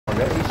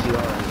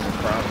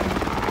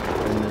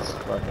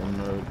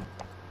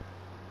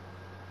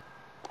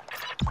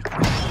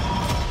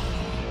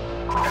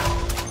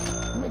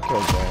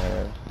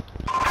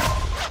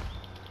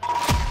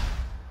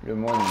You're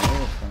more than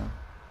this,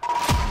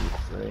 huh?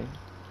 3,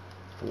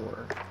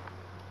 4.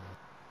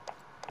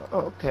 Oh,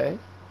 okay.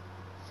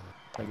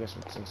 I guess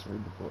it takes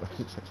redeploy.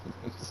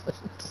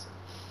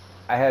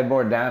 I had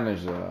more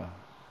damage though.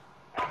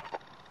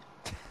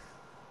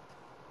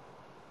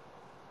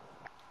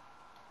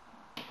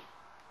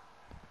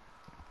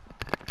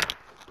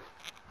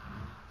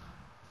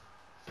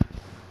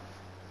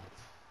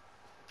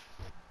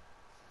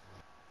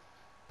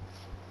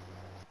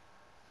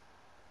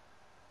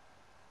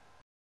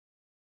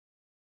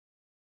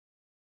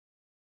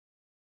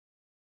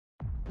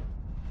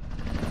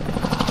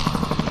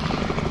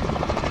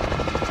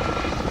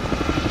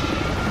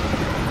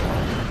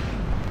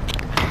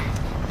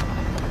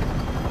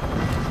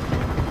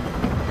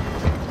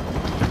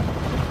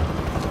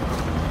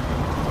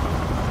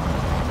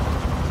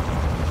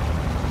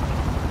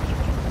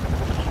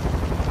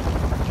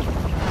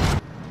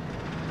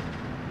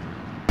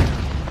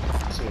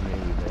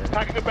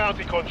 Attacking a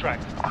bounty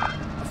contract.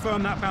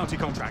 Affirm that bounty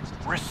contract.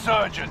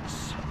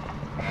 Resurgence.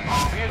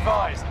 Be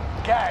advised,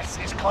 gas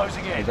is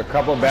closing in. There's a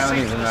couple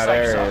bounties in that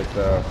area,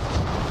 so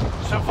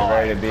survive,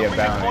 ready to be a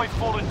bounty. Redeploy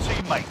fallen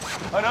teammates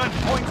and earn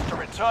points to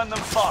return them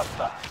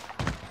faster.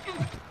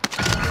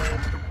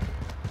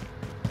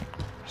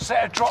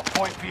 Set a drop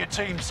point for your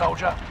team,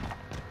 soldier.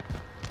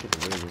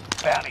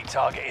 Bounty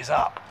target is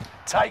up.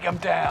 Take them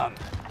down.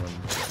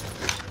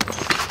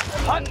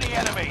 Hunt the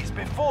enemies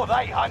before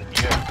they hunt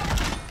you.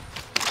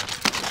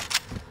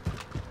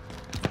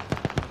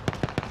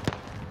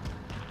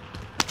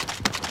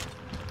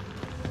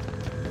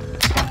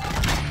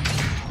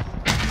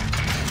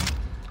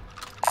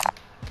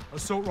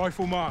 Assault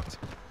rifle marked.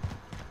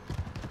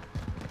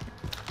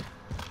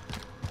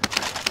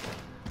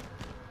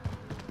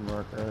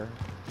 Marker.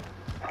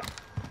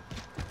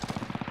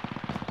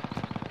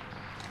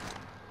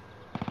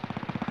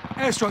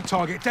 Airstrike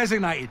target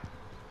designated.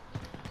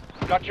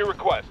 Got your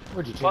request.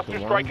 Where'd you take Cluster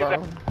the strike is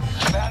bomb?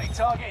 out. Bounty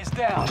target is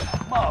down.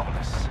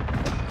 Marvelous.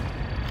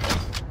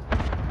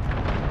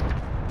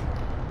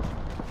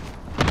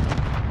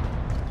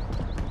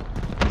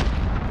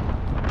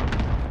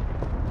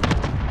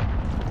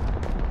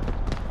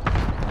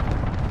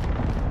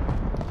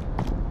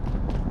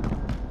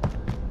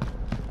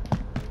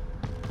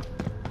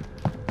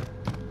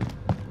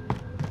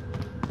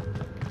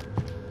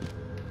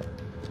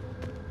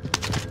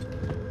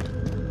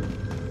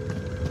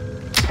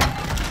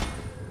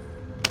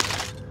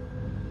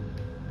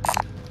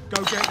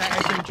 Go get that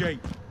SMG.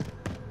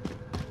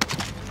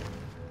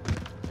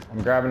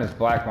 I'm grabbing this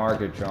black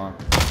market, John.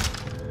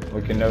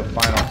 We can know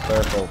final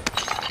circle.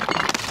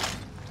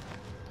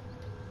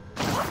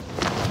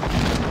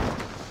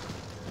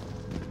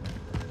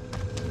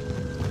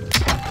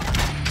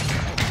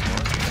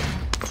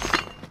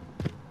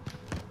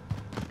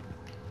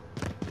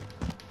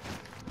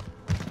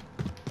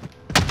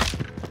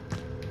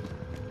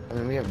 I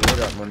mean, we have load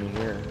up money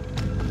here.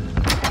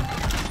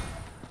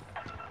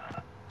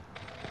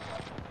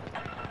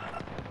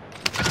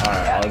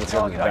 Alright, I'll just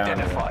Target get this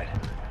bounty. identified.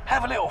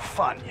 Have a little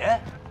fun,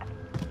 yeah?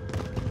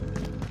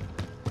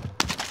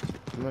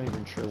 I'm not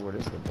even sure what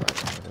is the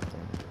black market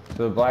thing.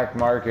 So the black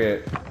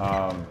market,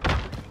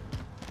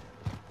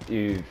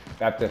 you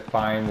have to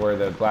find where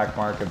the black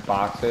market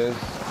box is,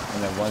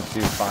 and then once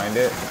you find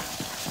it,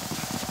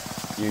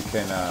 you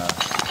can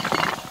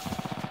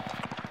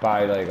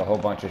buy like a whole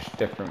bunch of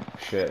different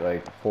shit,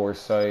 like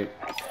foresight,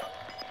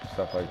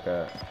 stuff like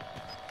that.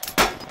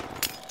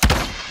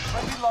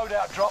 Friendly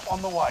loadout drop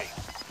on the way.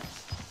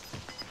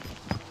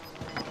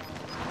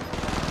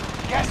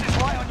 Gas is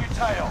right on your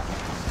tail.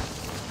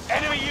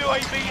 Enemy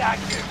UAV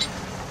active.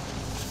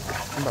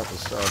 I'm about to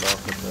start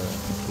off with the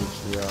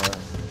HDR.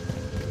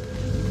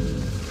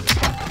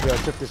 Yeah, I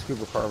took this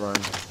scuba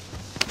carbine.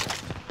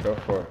 Go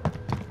for it.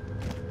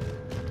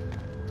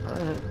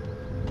 Alright.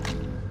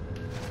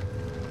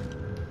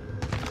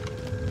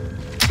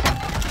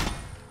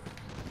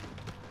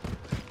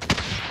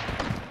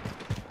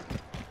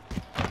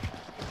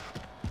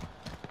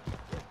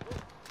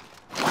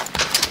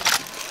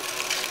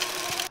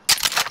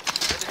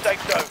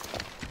 Safe zone.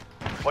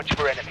 Watch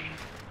for enemy.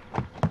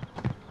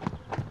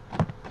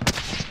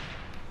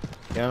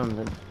 Yeah, I'm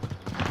in.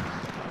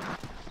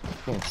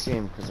 Can't see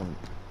him because I'm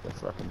the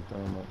fucking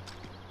thermal.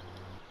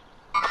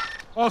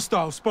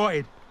 Hostile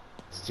spotted.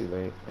 It's too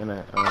late, and I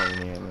don't have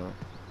any ammo.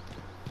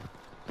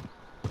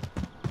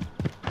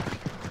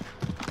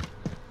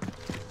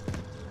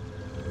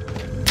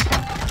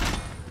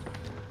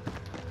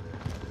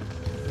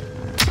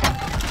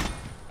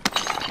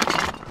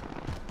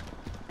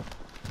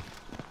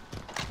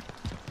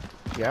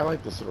 Yeah, I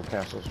like this little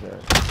castle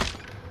strat.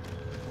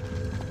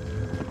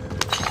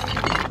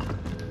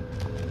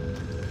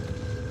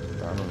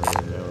 I don't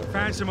really know.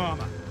 Found some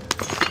armor.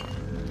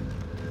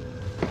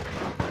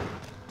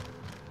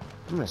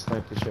 I'm gonna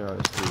snipe the shit out of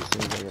this dude as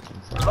soon as I get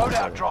some fire.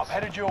 Loadout drop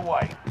headed your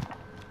way.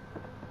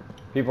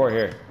 People are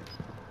here.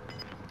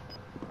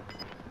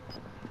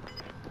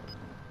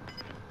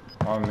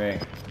 On me.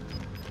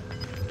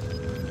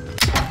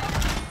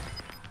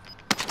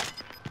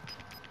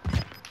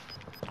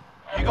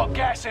 You got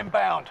gas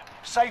inbound.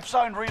 Safe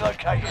zone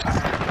relocated.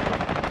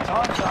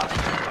 Time's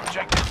up.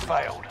 Objective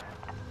failed.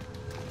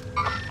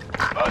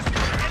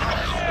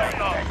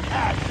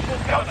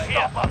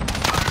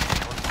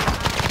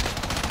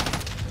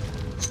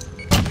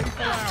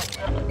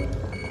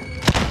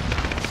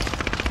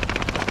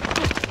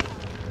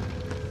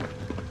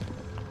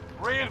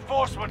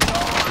 Reinforcements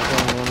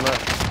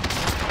are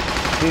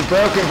He's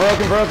broken.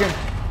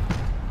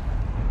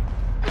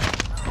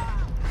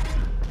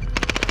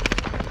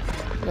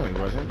 No, he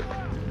wasn't.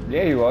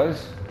 Yeah, he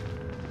was.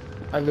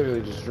 I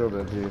literally just drilled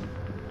that dude.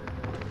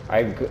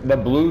 The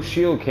blue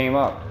shield came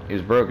up. He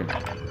was broken.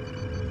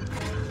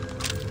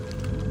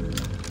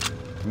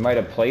 He might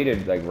have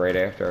plated like right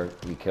after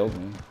he killed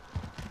me.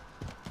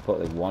 Put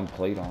like one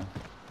plate on.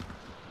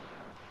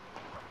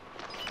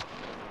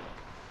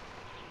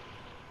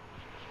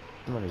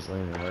 Somebody's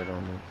landing right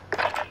on me.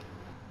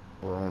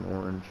 Or on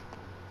orange.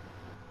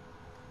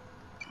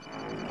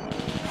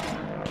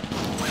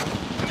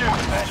 do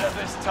better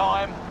this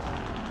time.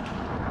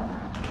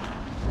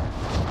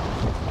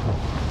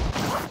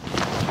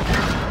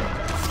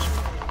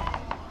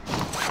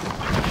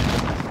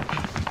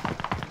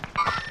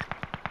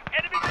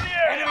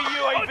 Enemy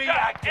UAV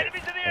active.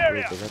 Enemies in the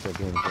area. They got that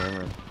damn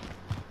camera.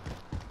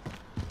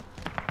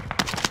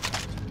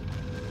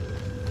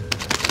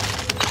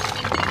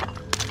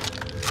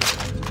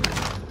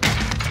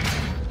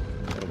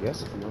 I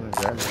guess if you want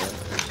to grab me that.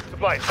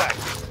 Supply back.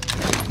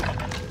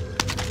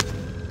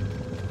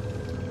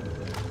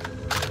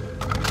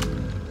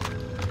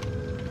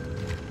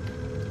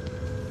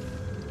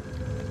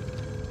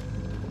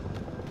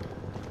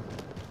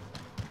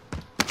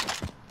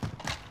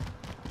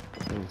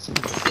 It seems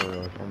like they're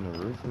like on the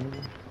roof maybe.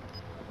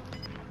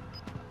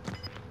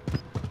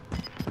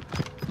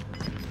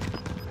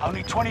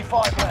 Only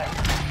 25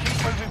 left.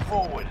 Keep moving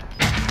forward.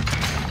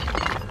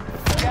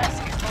 Gas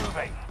is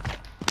moving.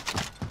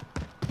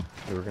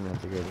 So we're gonna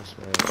have to go this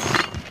way.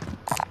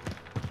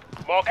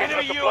 Marking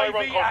Enemy a supply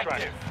run UAV contract.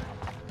 active.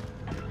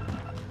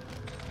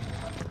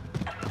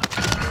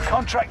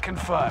 Contract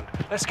confirmed.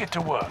 Let's get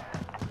to work.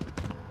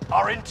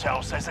 Our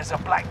intel says there's a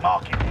black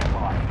market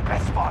nearby.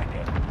 Let's find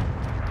it.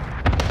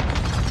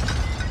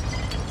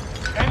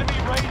 Enemy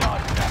radar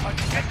damage.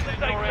 Get to the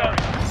safe Your zone. area.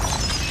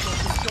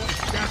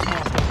 Gas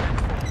mask.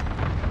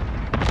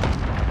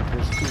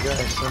 There's two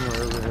guys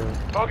somewhere over here.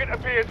 Target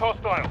appears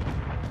hostile.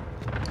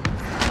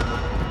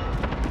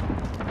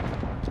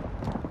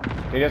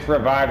 They just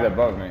revived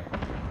above me.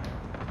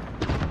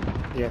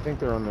 Yeah, I think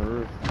they're on the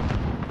roof.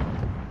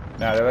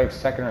 No, they're like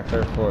second or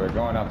third floor. They're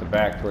going out the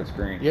back towards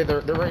green. Yeah,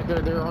 they're right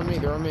there. They're on me.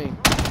 They're on me.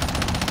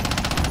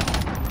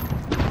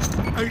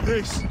 Eat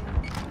this.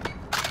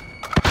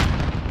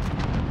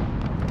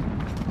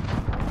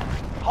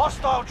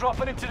 Hostile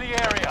dropping into the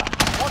area.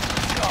 Watch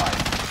the sky.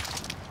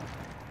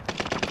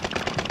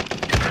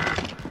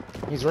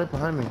 He's right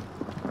behind me.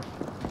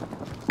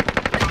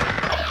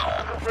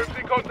 Troops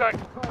in contact.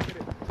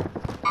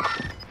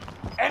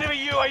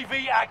 Enemy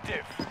UAV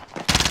active.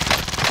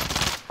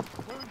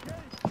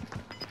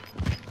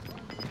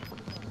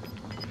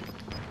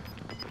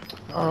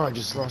 Oh, I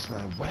just lost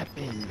my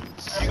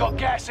weapons. You got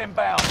gas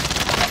inbound.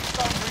 Safe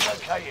zone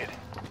relocated.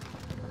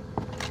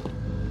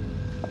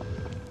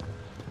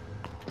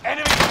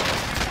 Enemy.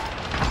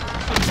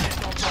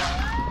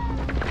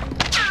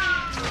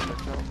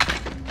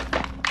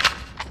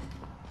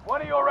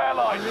 One of your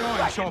allies is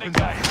back in the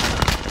game.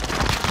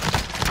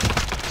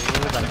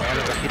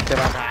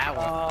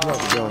 I'm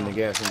about to go in the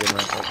gas and get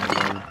my fucking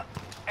gun.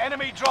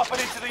 Enemy dropping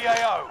into the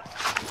AO.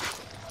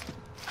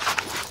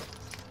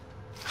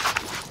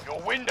 Your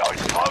window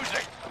is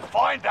closing.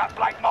 Find that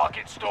black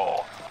market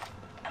store.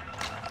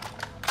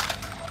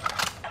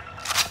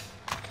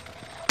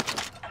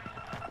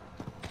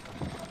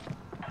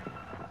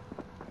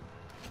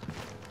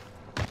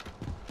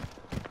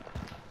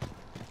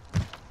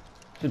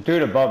 There's a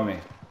dude above me.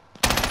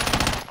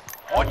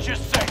 Watch your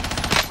six.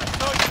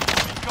 Resurgence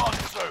will be gone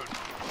soon.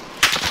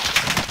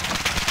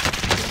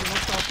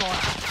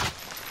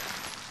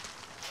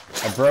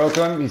 I broke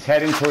him. He's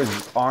heading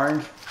towards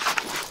orange.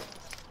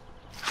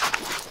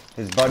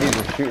 His buddies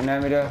are shooting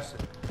at me though.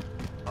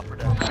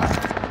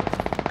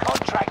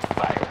 Contract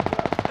failed.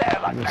 There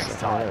like Missed next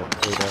the hell time.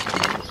 out of it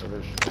after this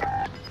other shit.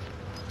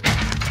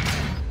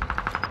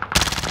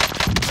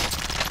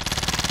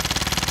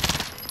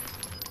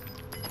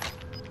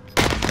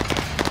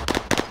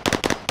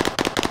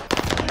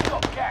 You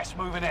got gas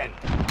moving in.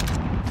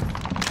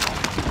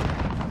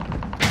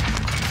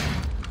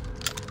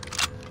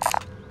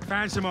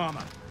 Found some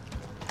armor.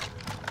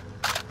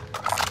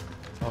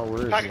 Oh,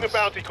 where is Packing the this?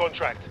 bounty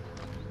contract.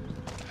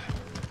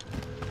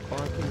 Oh,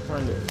 I can't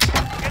find it.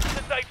 Get to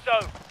the safe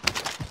zone.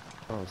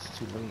 Oh, it's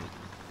too late.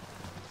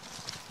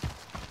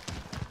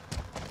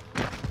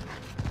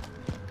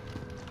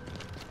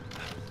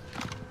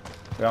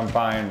 Yeah, I'm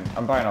buying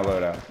a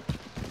loadout.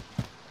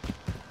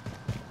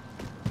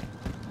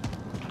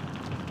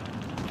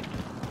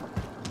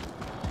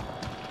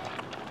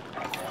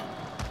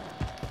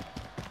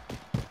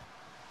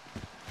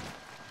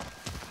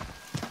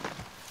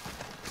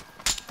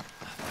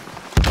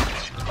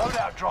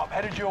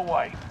 headed your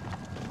way.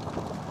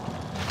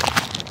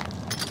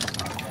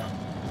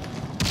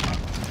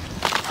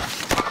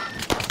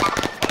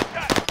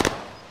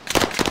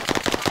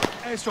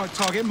 Airstrike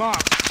target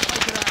marked.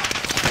 Take it out.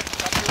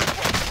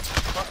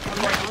 I'm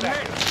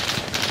hit.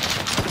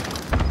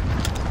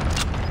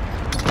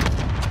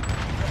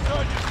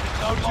 Resurgence is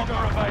no longer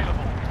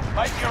available.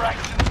 Make your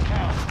actions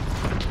count.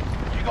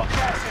 You got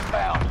gas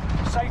inbound.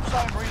 Safe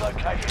zone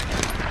relocated.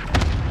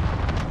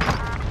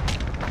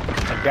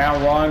 I'm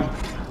down one.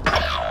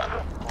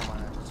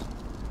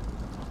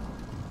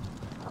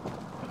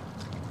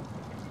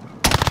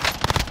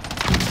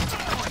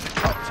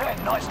 Top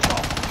 10, nice job.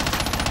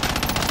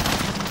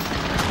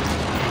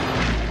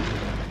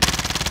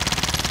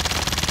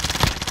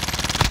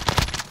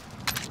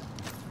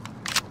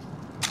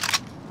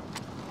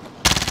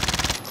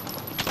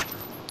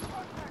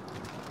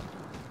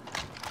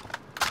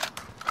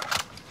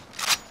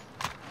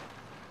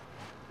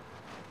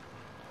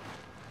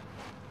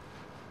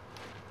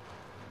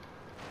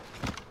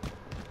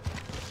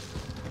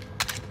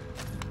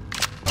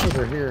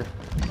 Over here.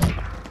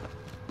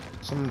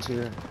 Someone's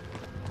here.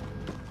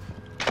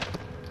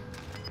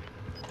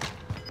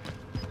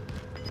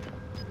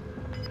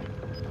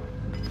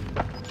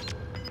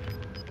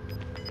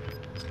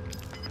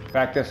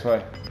 Back this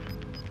way.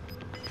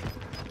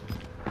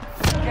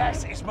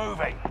 Gas is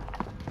moving.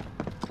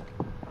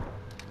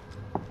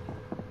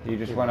 He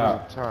just went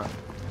up. Top.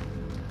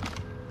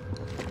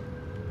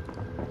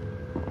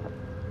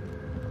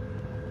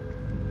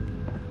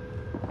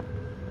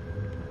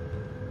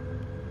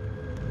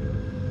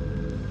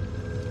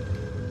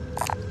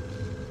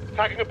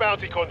 Tagging a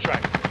bounty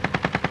contract.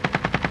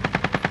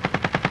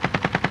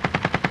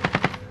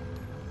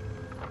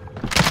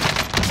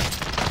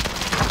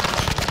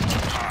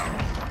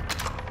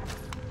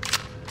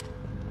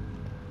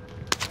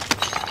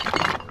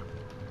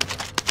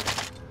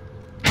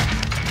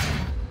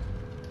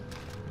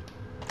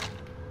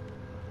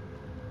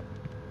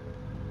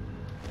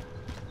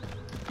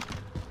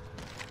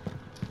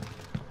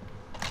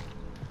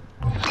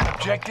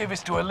 Objective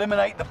is to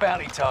eliminate the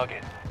bounty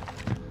target.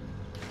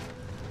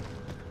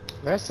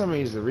 Last time I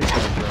used the recon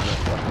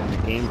gun, the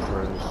game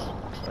froze.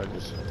 So I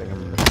just think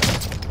I'm gonna...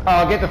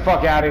 Oh, get the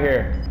fuck out of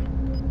here.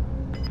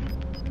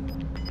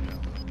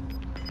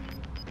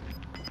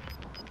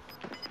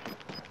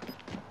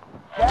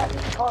 Gas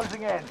is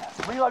closing in.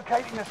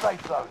 Relocating the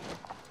safe zone.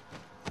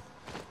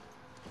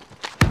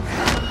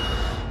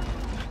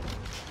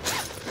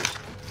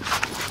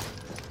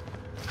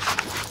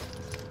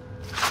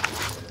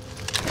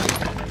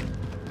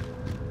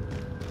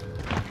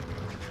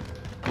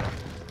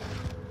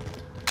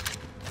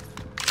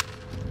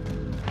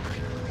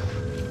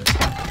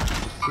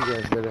 You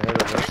guys get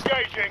ahead of us.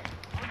 Engaging.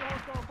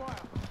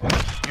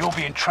 You're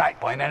being tracked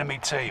by an enemy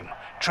team.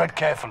 Tread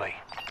carefully.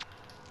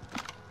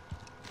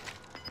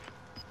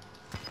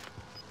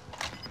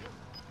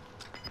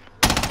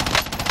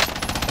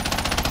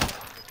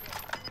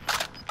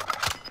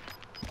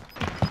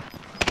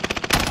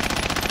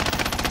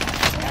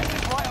 Gas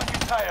is right on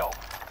your tail.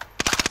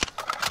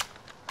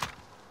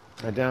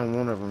 I downed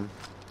one of them.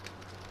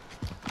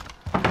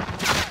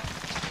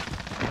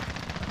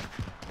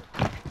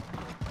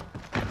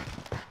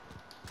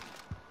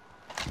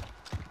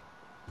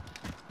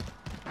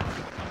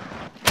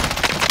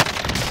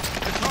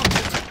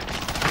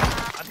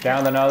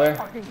 Down another.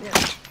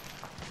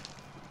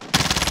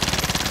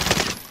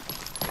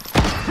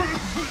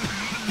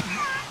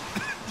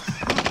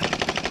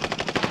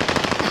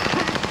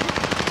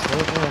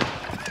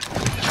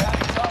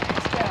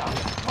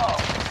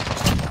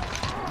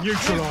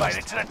 You've made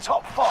it to the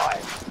top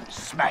 5.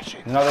 Smash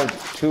it. Another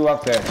 2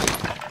 up there.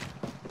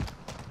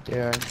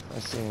 Yeah, I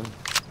see him.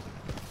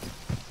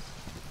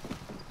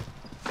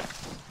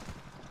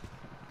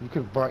 You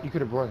could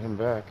have brought him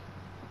back.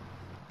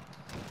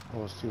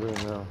 Oh, it's too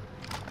late now.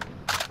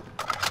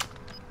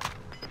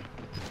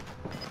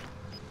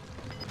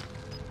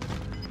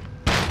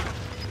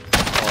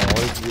 Oh,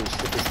 all you can do is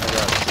stick his head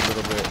out just a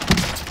little bit.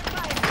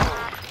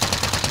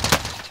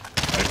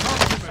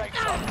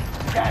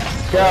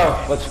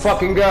 Go. Let's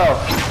fucking go.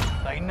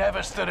 They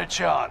never stood a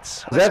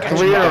chance. Is that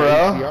 3 in a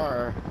row?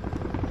 APR.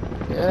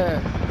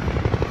 Yeah.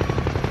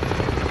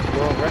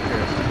 World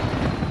record.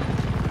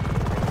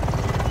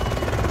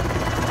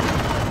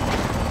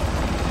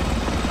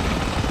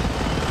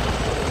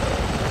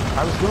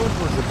 I was going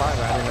towards the buy,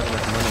 but I didn't have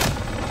enough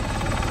money.